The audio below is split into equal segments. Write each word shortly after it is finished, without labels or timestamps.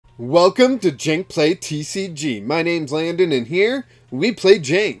Welcome to Jank Play TCG. My name's Landon, and here we play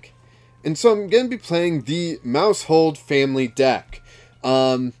Jank. And so I'm going to be playing the Maushold family deck.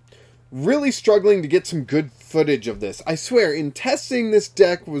 Really struggling to get some good footage of this. I swear, in testing this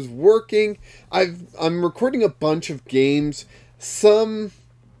deck was working. I'm recording a bunch of games. Some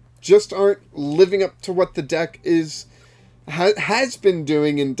just aren't living up to what the deck has been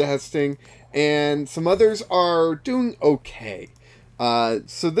doing in testing, and some others are doing okay.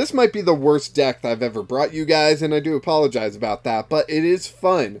 So this might be the worst deck that I've ever brought you guys, and I do apologize about that, but it is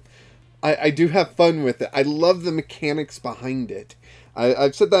fun. I do have fun with it. I love the mechanics behind it.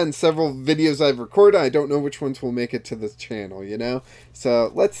 I've said that in several videos I've recorded. I don't know which ones will make it to this channel, you know?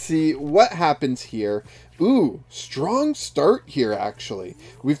 So let's see what happens here. Ooh, strong start here, actually.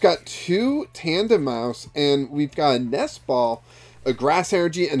 We've got two Tandemaus, and we've got a Nest Ball, a Grass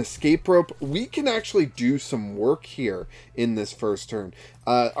Energy, and Escape Rope. We can actually do some work here in this first turn.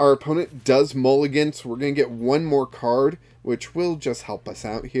 Our opponent does mulligan, so we're going to get one more card, which will just help us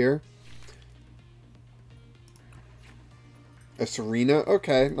out here. A Serena,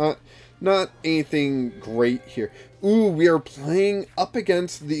 okay, not anything great here. Ooh, we are playing up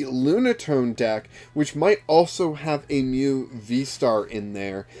against the Lunatone deck, which might also have a Mew V-Star in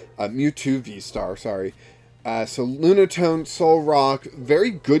there. Mewtwo V-Star, sorry. So Lunatone, Solrock,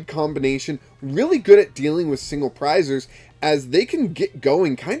 very good combination. Really good at dealing with single prizers, as they can get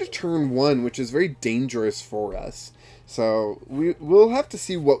going kind of turn one, which is very dangerous for us. So we'll have to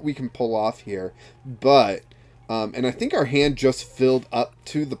see what we can pull off here. But, and I think our hand just filled up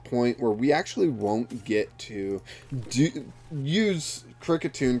to the point where we actually won't get to use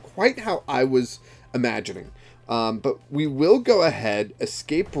Kricketune quite how I was imagining. But we will go ahead,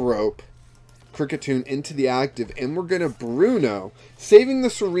 Escape Rope Kricketune into the active, and we're going to Bruno, saving the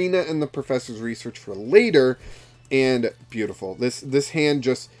Serena and the Professor's Research for later. And beautiful. This hand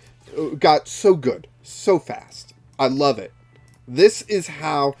just got so good, so fast. I love it. This is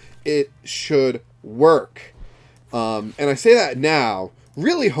how it should work. And I say that now,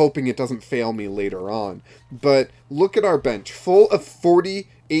 really hoping it doesn't fail me later on. But look at our bench, full of 40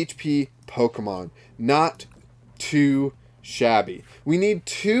 HP Pokemon. Not too shabby. We need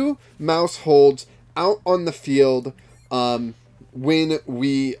two Mausholds out on the field when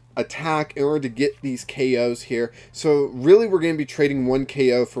we attack in order to get these KOs here. So really we're going to be trading one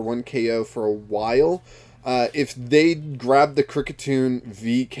KO for a while. If they grab the Kricketune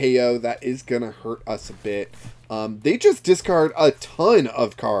V KO, that is going to hurt us a bit. They just discard a ton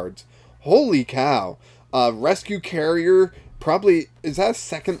of cards. Holy cow. Rescue Carrier, probably, is that a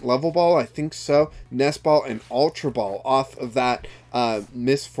second level ball? I think so. Nest Ball and Ultra Ball off of that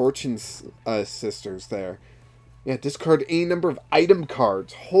Misfortune's sisters there. Yeah, discard a number of item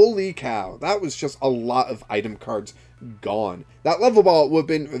cards. Holy cow. That was just a lot of item cards gone. That level ball would have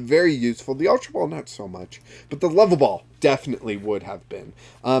been very useful. The Ultra Ball, not so much. But the level ball definitely would have been.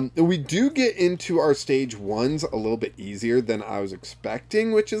 We do get into our stage ones a little bit easier than I was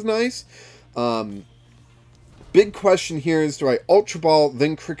expecting, which is nice. Big question here is, do I Ultra Ball,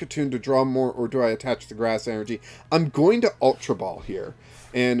 then Kricketune to draw more, or do I attach the Grass Energy? I'm going to Ultra Ball here.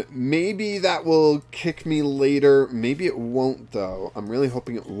 And maybe that will kick me later. Maybe it won't, though. I'm really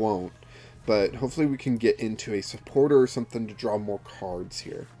hoping it won't. But hopefully we can get into a supporter or something to draw more cards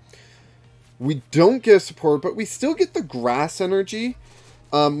here. We don't get a support, but we still get the Grass Energy.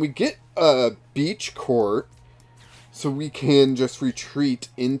 We get a Beach Court, so we can just retreat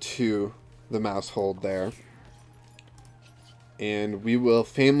into the Maushold there. And we will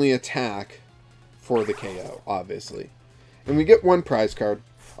family attack for the KO, obviously. And we get one prize card.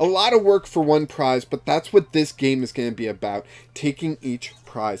 A lot of work for one prize, but that's what this game is going to be about. Taking each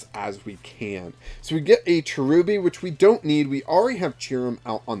prize as we can. So we get a Cherubi, which we don't need. We already have Cherrim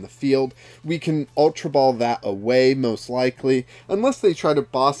out on the field. We can Ultra Ball that away, most likely. Unless they try to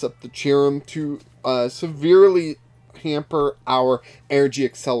boss up the Cherrim to severely hamper our energy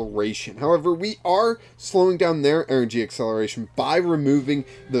acceleration. However, we are slowing down their energy acceleration by removing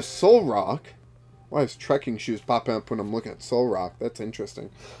the Solrock. Why is trekking shoes popping up when I'm looking at Solrock? That's interesting.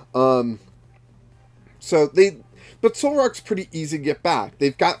 But Solrock's pretty easy to get back.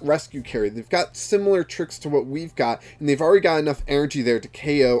 They've got Rescue Carrier. They've got similar tricks to what we've got, and they've already got enough energy there to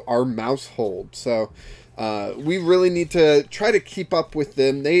KO our Maushold. So we really need to try to keep up with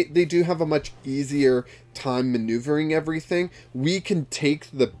them. They do have a much easier time maneuvering everything. We can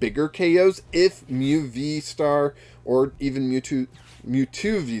take the bigger KOs if Mew V-Star or even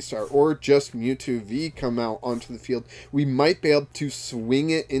Mewtwo V-Star or just Mewtwo V come out onto the field. We might be able to swing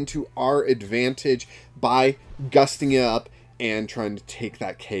it into our advantage by gusting it up and trying to take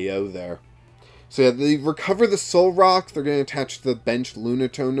that KO there. So yeah, they recover the Soul Rock. They're going to attach to the bench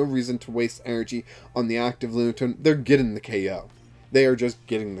Lunatone. No reason to waste energy on the active Lunatone. They're getting the KO. They are just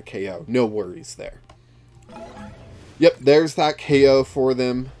getting the KO. No worries there. Yep, there's that KO for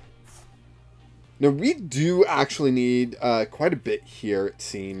them. Now, we do actually need quite a bit here, it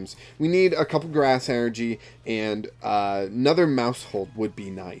seems. We need a couple grass energy, and another Maushold would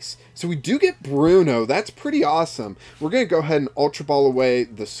be nice. So we do get Bruno. That's pretty awesome. We're going to go ahead and Ultra Ball away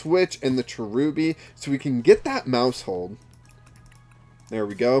the Switch and the Cherubi, so we can get that Maushold. There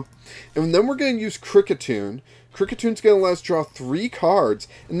we go. And then we're going to use Kricketune. Krickatune's going to let us draw 3 cards,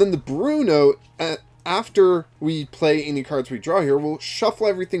 and then the Bruno... after we play any cards we draw here, we'll shuffle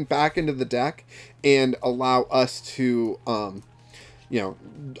everything back into the deck and allow us to, you know,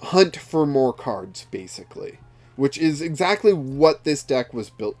 hunt for more cards, basically. Which is exactly what this deck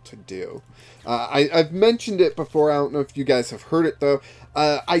was built to do. I've mentioned it before. I don't know if you guys have heard it, though.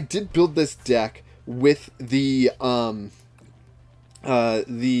 I did build this deck with the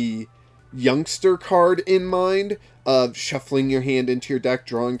youngster card in mind, of shuffling your hand into your deck,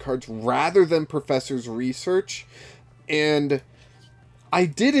 drawing cards, rather than Professor's Research. And I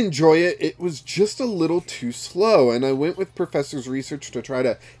did enjoy it. It was just a little too slow, and I went with Professor's Research to try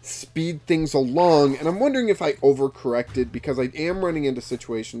to speed things along, and I'm wondering if I overcorrected, because I am running into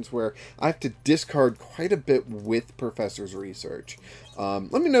situations where I have to discard quite a bit with Professor's Research.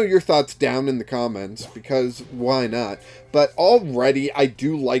 Let me know your thoughts down in the comments, because why not? But already, I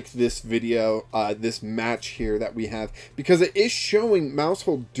do like this video, this match here that we have, because it is showing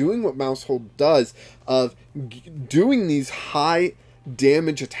Maushold doing what Maushold does, of doing these high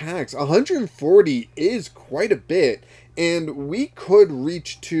damage attacks. 140 is quite a bit, and we could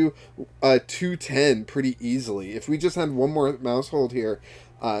reach to 210 pretty easily. If we just had one more Maushold here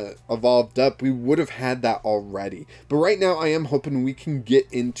evolved up, we would have had that already. But right now I am hoping we can get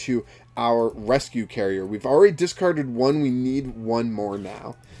into our Rescue Carrier. We've already discarded one, we need one more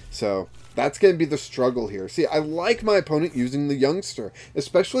now. So that's going to be the struggle here. See, I like my opponent using the Youngster,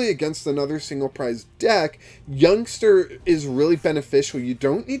 especially against another single prize deck. Youngster is really beneficial. You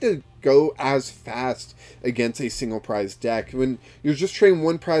don't need to go as fast against a single prize deck. When you're just trading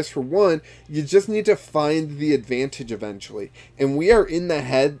one prize for one, you just need to find the advantage eventually. And we are in the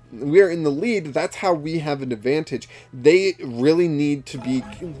head, we are in the lead. That's how we have an advantage. They really need to be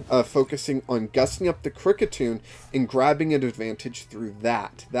focusing on gussing up the Kricketune and grabbing an advantage through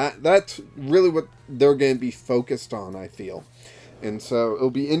that. That's really what they're going to be focused on, I feel. And so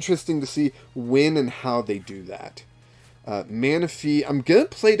it'll be interesting to see when and how they do that. Manaphy, I'm going to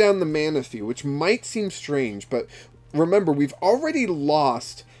play down the Manaphy, which might seem strange, but remember, we've already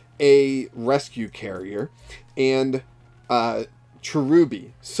lost a Rescue Carrier and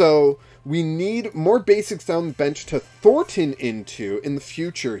Cherubi, so we need more basics down the bench to Thorton into in the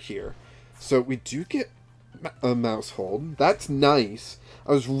future here. So we do get a Maushold. That's nice.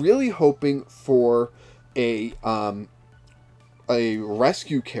 I was really hoping for a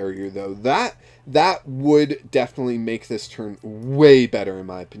Rescue Carrier, though. That would definitely make this turn way better, in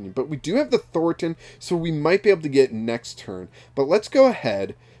my opinion. But we do have the Thorton, so we might be able to get next turn. But let's go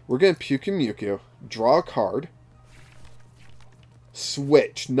ahead. We're going to Pyukumuku, draw a card,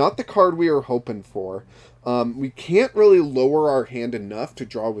 switch. Not the card we were hoping for. We can't really lower our hand enough to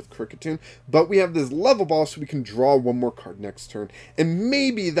draw with Kricketune, but we have this Level Ball, so we can draw one more card next turn. And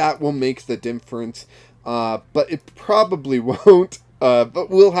maybe that will make the difference, but it probably won't. But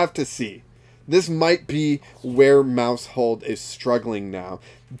we'll have to see. This might be where Maushold is struggling now.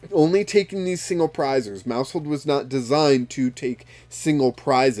 Only taking these single prizers. Maushold was not designed to take single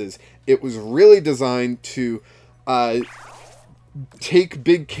prizes. It was really designed to take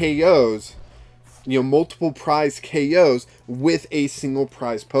big KOs, you know, multiple prize KOs with a single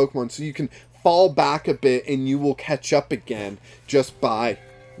prize Pokemon. So you can fall back a bit and you will catch up again just by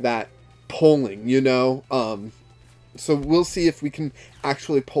that pulling, you know. So we'll see if we can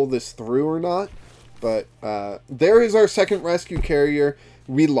actually pull this through or not. But there is our second Rescue Carrier.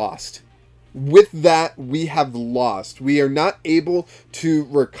 We lost. With that, we have lost. We are not able to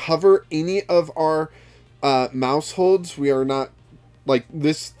recover any of our Mausholds. We are not, like,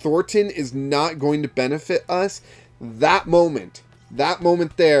 this Thorton is not going to benefit us. That moment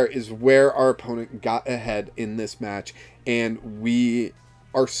there is where our opponent got ahead in this match. And we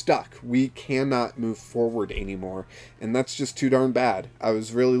are stuck. We cannot move forward anymore, and that's just too darn bad. I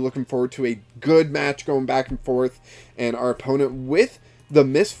was really looking forward to a good match going back and forth, and our opponent with the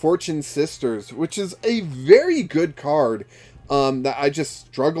Misfortune Sisters, which is a very good card that I just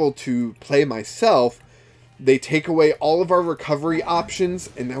struggle to play myself. They take away all of our recovery options,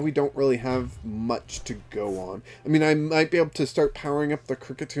 and now we don't really have much to go on. I mean, I might be able to start powering up the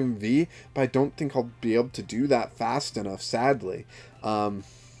Kricketune V, but I don't think I'll be able to do that fast enough, sadly. No,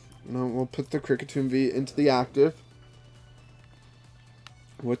 we'll put the Kricketune V into the active.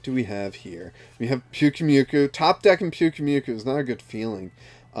 What do we have here? We have Pyukumuku. Top deck and Pyukumuku is not a good feeling.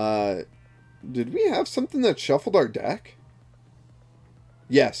 Did we have something that shuffled our deck?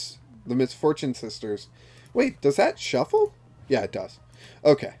 Yes, the Misfortune Sisters. Wait, does that shuffle? Yeah, it does.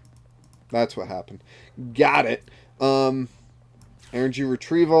 Okay, that's what happened. Got it. Energy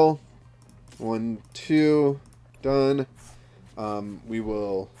Retrieval. 1, 2. Done. We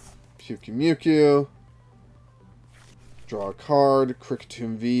will Pyukumuku. Draw a card.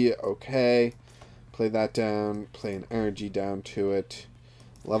 Kricketune V. Okay. Play that down. Play an energy down to it.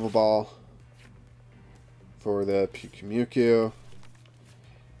 Level Ball for the Pyukumuku.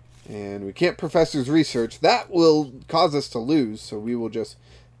 And we can't Professor's Research. That will cause us to lose, so we will just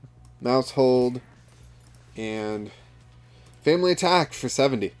Maushold and Family Attack for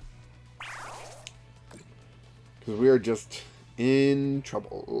 70. Because we are just in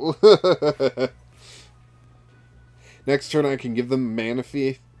trouble. Next turn I can give them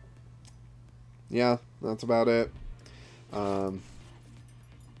Manaphy. Yeah, that's about it.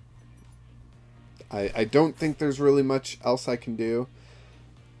 I don't think there's really much else I can do.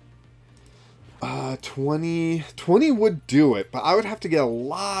 20 would do it, but I would have to get a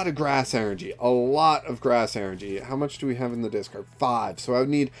lot of grass energy. A lot of grass energy. How much do we have in the discard? 5. So I would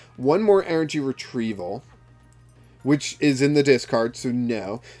need one more energy retrieval, which is in the discard, so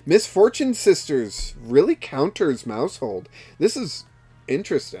no. Misfortune Sisters really counters Maushold. This is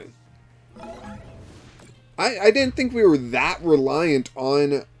interesting. I didn't think we were that reliant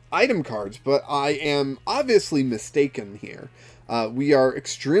on item cards, but I am obviously mistaken here. We are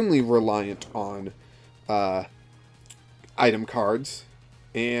extremely reliant on item cards.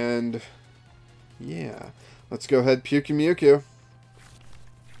 And yeah, let's go ahead, Pyukumuku.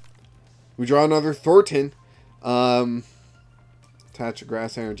 We draw another Thorton. Attach a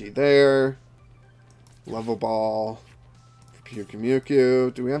grass energy there. Level Ball for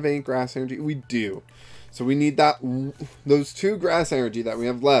Pyukumuku. Do we have any grass energy? We do. So we need those 2 grass energy that we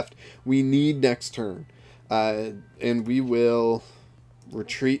have left. We need next turn. And we will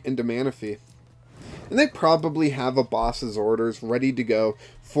retreat into Manaphy. And they probably have a boss's orders ready to go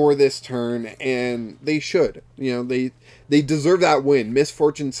for this turn, and they should. You know, they deserve that win.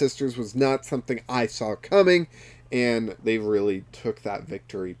 Misfortune Sisters was not something I saw coming, and they really took that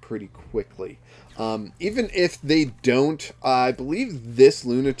victory pretty quickly. Even if they don't, I believe this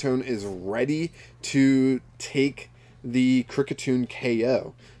Lunatone is ready to take the Kricketune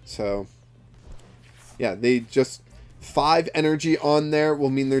KO. So yeah, they just 5 energy on there will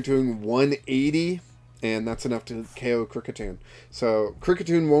mean they're doing 180, and that's enough to KO Kricketune. So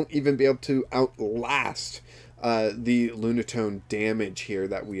Kricketune won't even be able to outlast the Lunatone damage here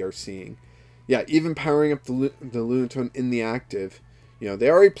that we are seeing. Yeah, even powering up the Lunatone in the active. You know,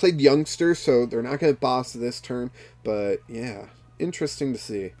 they already played Youngster, so they're not going to boss this turn. But yeah, interesting to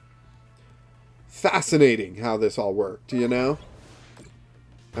see. Fascinating how this all worked, you know?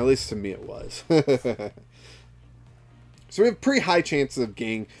 At least to me it was. So we have pretty high chances of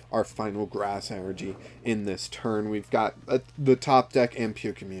getting our final grass energy in this turn. We've got the top deck and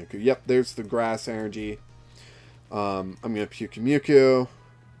Pyukumuku. Yep, there's the grass energy. I'm going to Pyukumuku.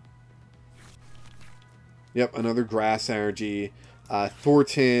 Yep, another grass energy.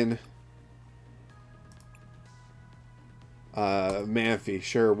 Thorton. Manaphy,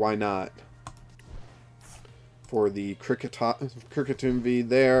 sure, why not? For the Kricketune V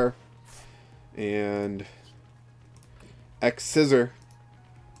there. And X Scissor.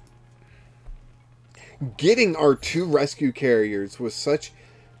 Getting our 2 rescue carriers was such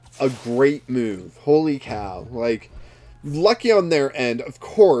a great move. Holy cow. Like, lucky on their end, of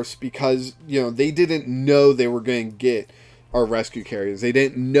course, because, you know, they didn't know they were going to get our rescue carriers. They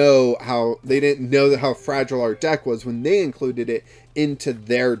didn't know how fragile our deck was when they included it into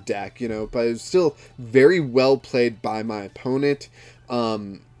their deck, you know, but it was still very well played by my opponent.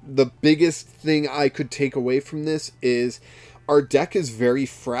 The biggest thing I could take away from this is our deck is very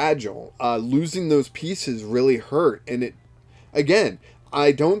fragile. Losing those pieces really hurt. And it, again,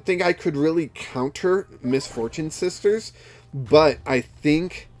 I don't think I could really counter Misfortune Sisters, but I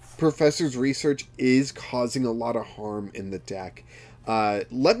think Professor's Research is causing a lot of harm in the deck.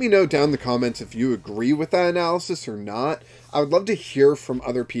 Let me know down in the comments if you agree with that analysis or not. I would love to hear from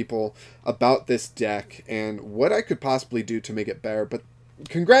other people about this deck and what I could possibly do to make it better. But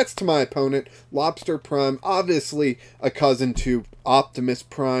congrats to my opponent, Lobster Prime, obviously a cousin to Optimus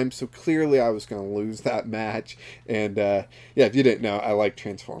Prime, so clearly I was going to lose that match. And yeah, if you didn't know, I like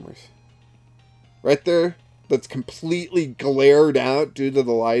Transformers. Right there, that's completely glared out due to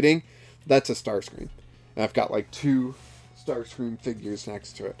the lighting, that's a Starscream. And I've got like 2 Starscream figures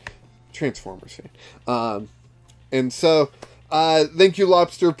next to it. Transformers fan. And so, thank you,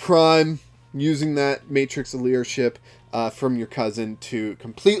 Lobster Prime, using that Matrix of leadership from your cousin to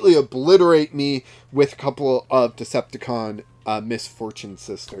completely obliterate me with a couple of Decepticon Misfortune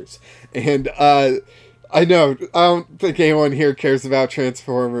Sisters. And I know, I don't think anyone here cares about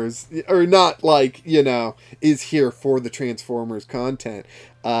Transformers, or not, like, you know, is here for the Transformers content.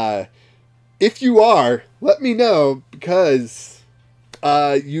 If you are, let me know, because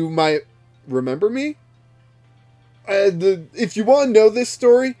you might remember me. If you want to know this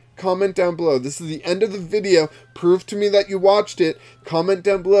story, comment down below. This is the end of the video. Prove to me that you watched it. Comment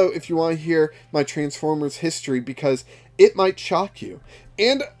down below if you want to hear my Transformers history, because it might shock you.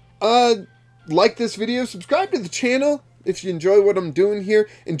 And like this video, subscribe to the channel if you enjoy what I'm doing here,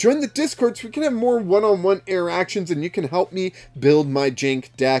 and join the Discord so we can have more one-on-one interactions, and you can help me build my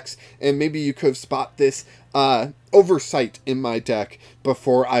Jank decks, and maybe you could spot this oversight in my deck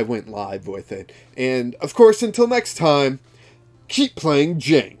before I went live with it. And of course, until next time, keep playing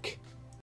Jank.